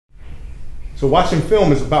So watching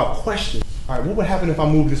film is about questions. All right, what would happen if I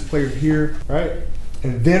move this player here, right?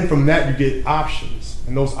 And then from that, you get options.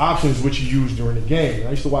 And those options which you use during the game. And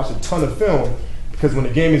I used to watch a ton of film because when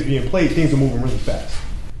the game is being played, things are moving really fast.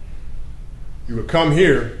 You would come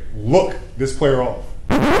here, look this player off.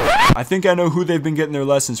 I think I know who they've been getting their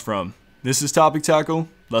lessons from. This is Topic Tackle.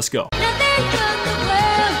 Let's go.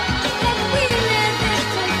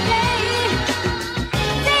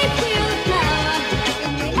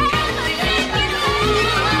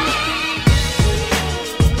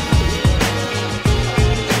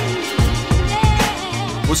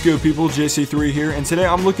 What's good, people? JC3 here, and today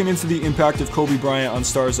I'm looking into the impact of Kobe Bryant on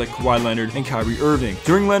stars like Kawhi Leonard and Kyrie Irving.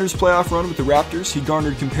 During Leonard's playoff run with the Raptors, he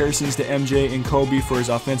garnered comparisons to MJ and Kobe for his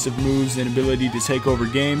offensive moves and ability to take over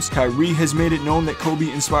games. Kyrie has made it known that Kobe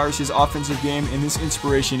inspires his offensive game, and this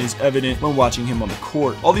inspiration is evident when watching him on the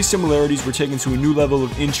court. All these similarities were taken to a new level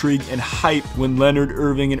of intrigue and hype when Leonard,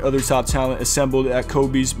 Irving, and other top talent assembled at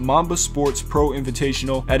Kobe's Mamba Sports Pro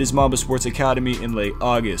Invitational at his Mamba Sports Academy in late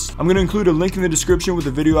August. I'm going to include a link in the description with a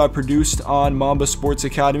video I produced on Mamba Sports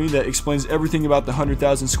Academy that explains everything about the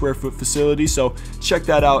 100,000 square foot facility, so check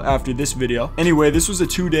that out after this video. Anyway, this was a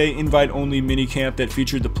 2-day invite-only mini camp that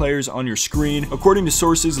featured the players on your screen. According to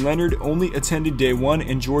sources, Leonard only attended day 1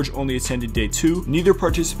 and George only attended day 2. Neither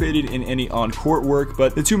participated in any on-court work,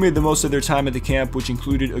 but the two made the most of their time at the camp, which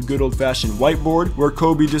included a good old-fashioned whiteboard where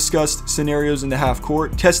Kobe discussed scenarios in the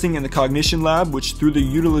half-court, testing in the cognition lab, which through the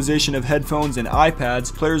utilization of headphones and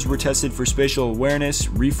iPads, players were tested for spatial awareness,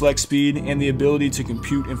 reflex speed, and the ability to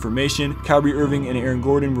compute information. Kyrie Irving and Aaron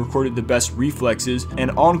Gordon recorded the best reflexes,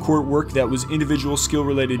 and on-court work that was individual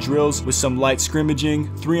skill-related drills with some light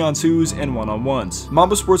scrimmaging, 3-on-2s, and 1-on-1s.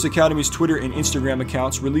 Mamba Sports Academy's Twitter and Instagram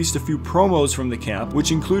accounts released a few promos from the camp,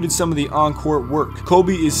 which included some of the on-court work.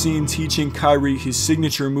 Kobe is seen teaching Kyrie his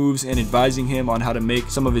signature moves and advising him on how to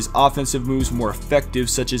make some of his offensive moves more effective,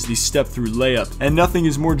 such as the step-through layup. And nothing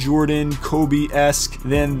is more Jordan, Kobe-esque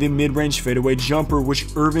than the mid-range fadeaway jumper, which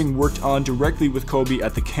Irving worked on directly with Kobe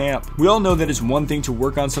at the camp. We all know that it's one thing to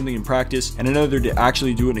work on something in practice and another to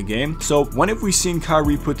actually do it in a game. So when have we seen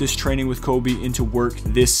Kyrie put this training with Kobe into work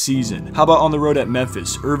this season? How about on the road at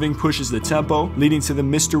Memphis? Irving pushes the tempo, leading to the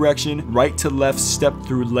misdirection, right to left step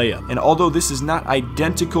through layup. And although this is not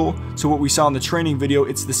identical to what we saw in the training video,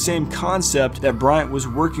 it's the same concept that Bryant was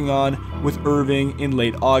working on with Irving in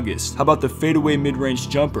late August. How about the fadeaway mid-range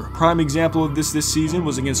jumper? Prime example of this season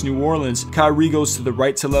was against New Orleans. Kyrie goes to the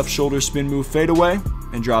right to left shoulder spin move fadeaway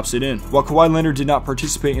and drops it in. While Kawhi Leonard did not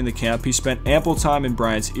participate in the camp, he spent ample time in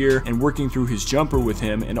Bryant's ear and working through his jumper with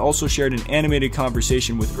him, and also shared an animated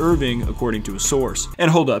conversation with Irving, according to a source.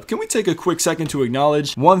 And hold up, can we take a quick second to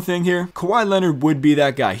acknowledge one thing here? Kawhi Leonard would be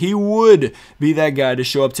that guy. He would be that guy to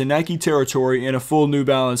show up to Nike territory in a full New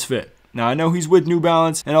Balance fit. Now, I know he's with New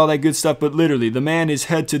Balance and all that good stuff, but literally, the man is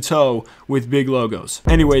head to toe with big logos.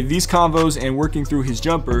 Anyway, these convos and working through his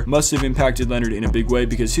jumper must have impacted Leonard in a big way,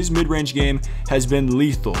 because his mid-range game has been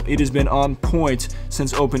lethal. It has been on point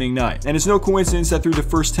since opening night. And it's no coincidence that through the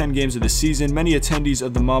first 10 games of the season, many attendees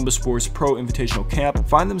of the Mamba Sports Pro Invitational Camp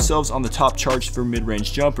find themselves on the top charts for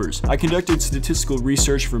mid-range jumpers. I conducted statistical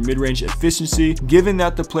research for mid-range efficiency, given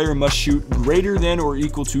that the player must shoot greater than or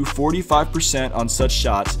equal to 45% on such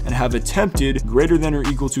shots and have attempted greater than or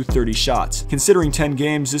equal to 30 shots. Considering 10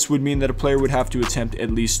 games, this would mean that a player would have to attempt at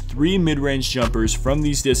least 3 mid-range jumpers from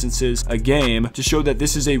these distances a game to show that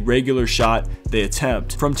this is a regular shot they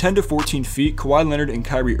attempt. From 10 to 14 feet, Kawhi Leonard and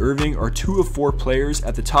Kyrie Irving are 2 of 4 players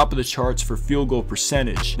at the top of the charts for field goal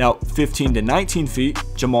percentage. Now, 15 to 19 feet,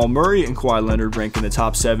 Jamal Murray and Kawhi Leonard rank in the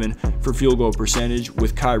top 7 for field goal percentage,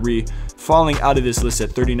 with Kyrie falling out of this list at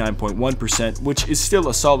 39.1%, which is still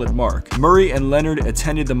a solid mark. Murray and Leonard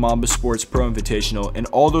attended the Mamba Sports Pro Invitational, and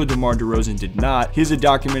although DeMar DeRozan did not, he's a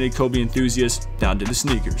documented Kobe enthusiast down to the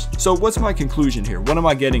sneakers. So what's my conclusion here? What am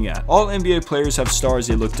I getting at? All NBA players have stars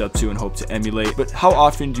they looked up to and hope to emulate, but how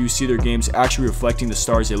often do you see their games actually reflecting the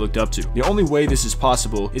stars they looked up to? The only way this is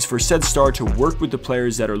possible is for said star to work with the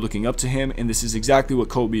players that are looking up to him, and this is exactly what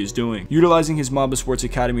Kobe is doing. Utilizing his Mamba Sports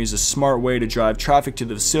Academy is a smart way to drive traffic to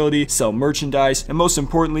the facility, sell merchandise, and most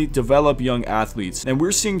importantly, develop young athletes. And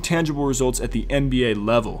we're seeing tangible results at the NBA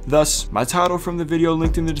level. Thus, my title from the video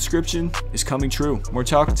linked in the description is coming true. More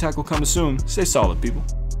Talk and Tackle coming soon. Stay solid, people.